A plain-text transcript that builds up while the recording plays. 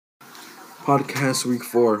Podcast week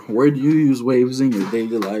 4. Where do you use waves in your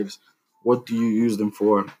daily lives? What do you use them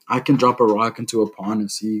for? I can drop a rock into a pond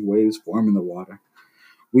and see waves form in the water.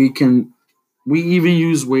 We can we even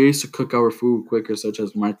use waves to cook our food quicker, such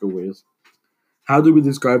as microwaves. How do we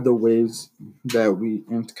describe the waves that we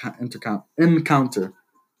encounter?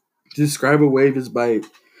 To describe a wave is by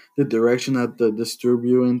the direction that the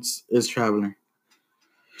disturbance is traveling.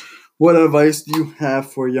 What advice do you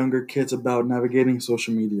have for younger kids about navigating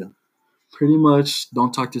social media? Pretty much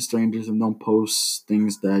don't talk to strangers and don't post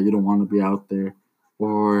things that you don't want to be out there,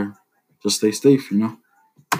 or just stay safe.